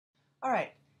All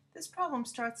right, this problem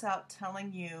starts out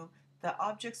telling you the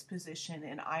object's position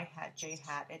in I hat, j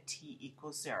hat at t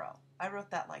equals 0. I wrote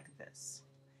that like this.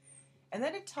 And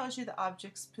then it tells you the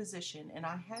object's position in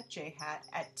I hat, j hat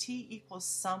at t equals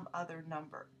some other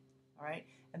number. All right,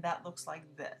 and that looks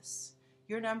like this.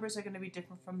 Your numbers are going to be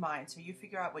different from mine, so you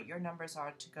figure out what your numbers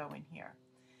are to go in here.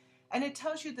 And it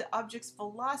tells you the object's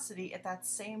velocity at that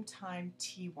same time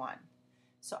t1.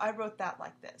 So I wrote that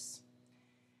like this.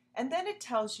 And then it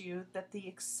tells you that the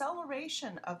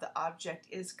acceleration of the object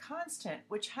is constant,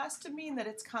 which has to mean that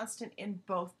it's constant in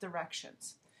both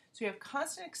directions. So you have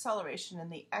constant acceleration in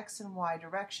the x and y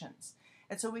directions.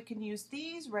 And so we can use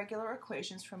these regular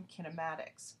equations from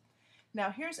kinematics.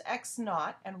 Now here's x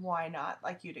naught and y naught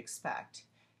like you'd expect.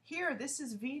 Here this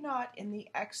is v naught in the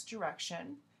x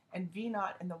direction and v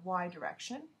naught in the y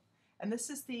direction. And this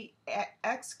is the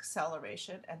x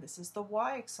acceleration and this is the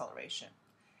y acceleration.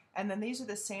 And then these are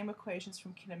the same equations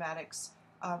from kinematics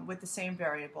with the same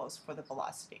variables for the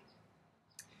velocity.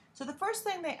 So the first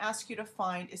thing they ask you to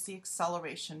find is the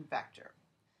acceleration vector.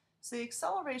 So the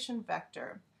acceleration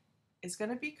vector is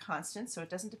going to be constant, so it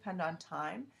doesn't depend on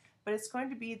time, but it's going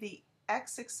to be the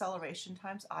x acceleration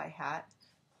times I hat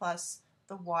plus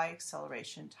the y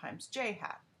acceleration times j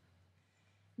hat.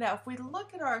 Now if we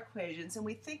look at our equations and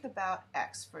we think about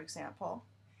x, for example,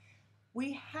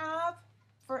 we have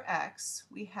for x,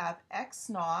 we have x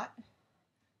naught,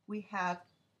 we have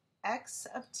x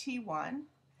of t1,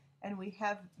 and we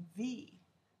have v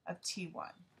of t1,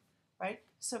 right?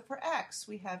 So for x,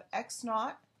 we have x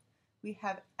naught, we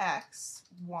have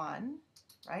x1,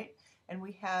 right? And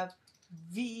we have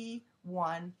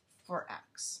v1 for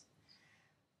x.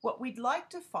 What we'd like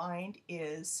to find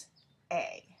is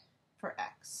a for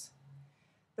x.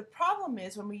 The problem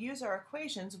is when we use our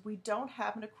equations, we don't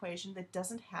have an equation that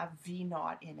doesn't have v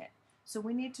naught in it. So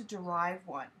we need to derive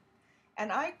one.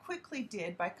 And I quickly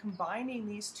did by combining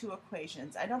these two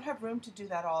equations. I don't have room to do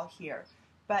that all here,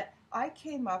 but I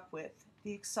came up with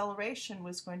the acceleration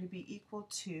was going to be equal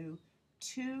to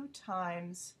 2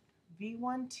 times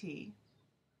v1t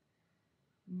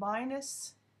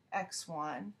minus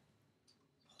x1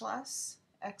 plus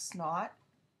x naught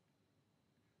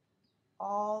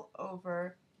all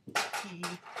over t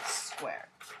squared.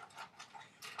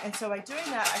 And so by doing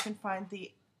that, I can find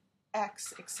the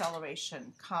x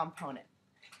acceleration component.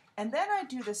 And then I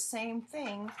do the same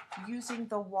thing using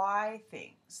the y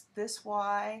things. This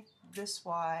y,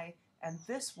 and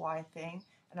this y thing,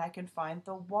 and I can find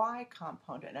the y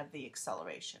component of the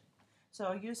acceleration. So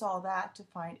I'll use all that to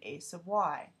find a sub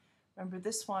y. Remember,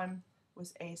 this one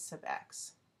was a sub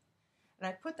x. And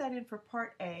I put that in for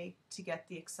part A to get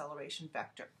the acceleration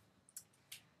vector.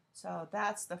 So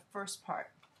that's the first part.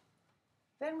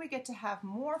 Then we get to have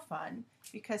more fun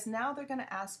because now they're going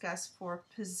to ask us for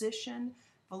position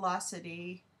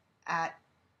velocity at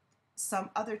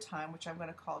some other time, which I'm going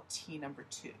to call t number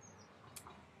 2.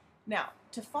 Now,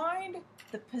 to find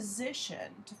the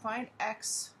position, to find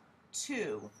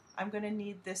x2, I'm going to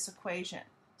need this equation.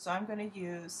 So I'm going to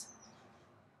use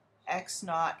x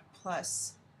naught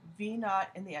plus v naught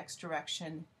in the x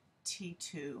direction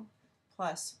t2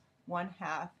 plus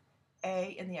 1/2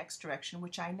 a in the x direction,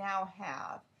 which I now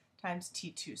have, times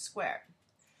t2 squared.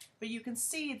 But you can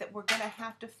see that we're going to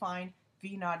have to find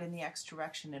v naught in the x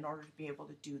direction in order to be able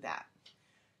to do that.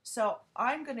 So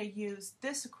I'm going to use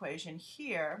this equation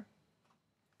here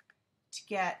to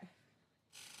get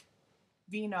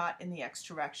v naught in the x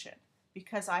direction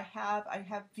because I have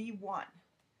v1.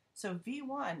 So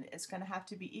v1 is going to have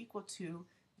to be equal to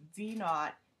v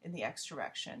naught in the x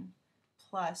direction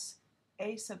plus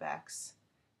a sub x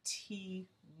t1.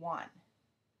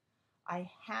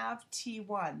 I have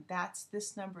t1, that's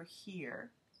this number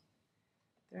here.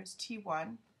 There's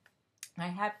t1. I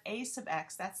have a sub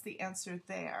x, that's the answer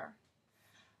there.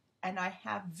 And I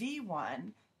have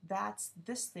v1, that's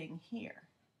this thing here.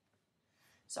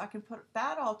 So I can put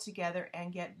that all together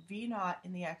and get v naught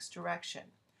in the x direction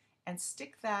and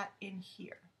stick that in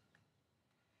here.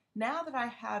 Now that I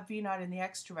have v naught in the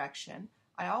x direction,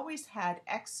 I always had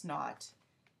x naught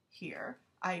here.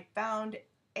 I found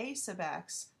a sub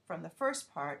x from the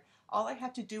first part. All I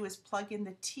have to do is plug in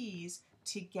the t's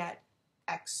to get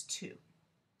x2.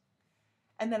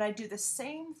 And then I do the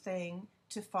same thing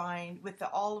to find, with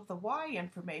all of the y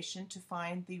information, to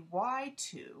find the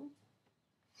y2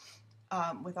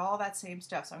 with all that same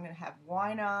stuff. So I'm going to have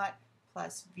y naught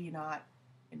plus v naught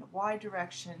in the y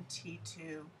direction,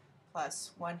 t2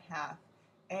 plus 1/2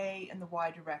 a in the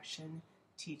y direction,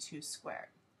 t2 squared.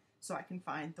 So I can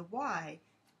find the y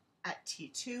at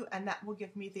t2, and that will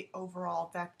give me the overall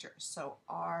vector. So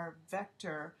our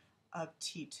vector of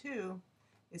t2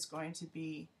 is going to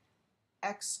be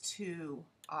x2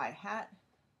 I hat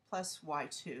plus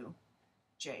y2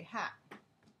 j hat.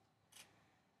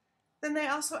 Then they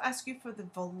also ask you for the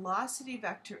velocity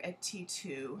vector at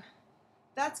t2.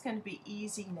 That's going to be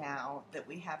easy now that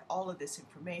we have all of this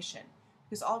information,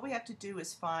 because all we have to do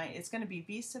is find, it's going to be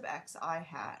v sub x I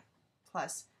hat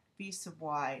plus v sub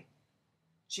y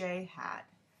j hat.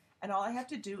 And all I have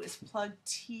to do is plug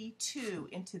t2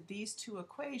 into these two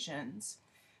equations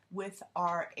with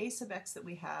our a sub x that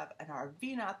we have and our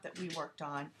v naught that we worked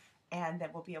on, and then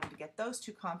we'll be able to get those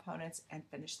two components and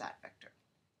finish that vector.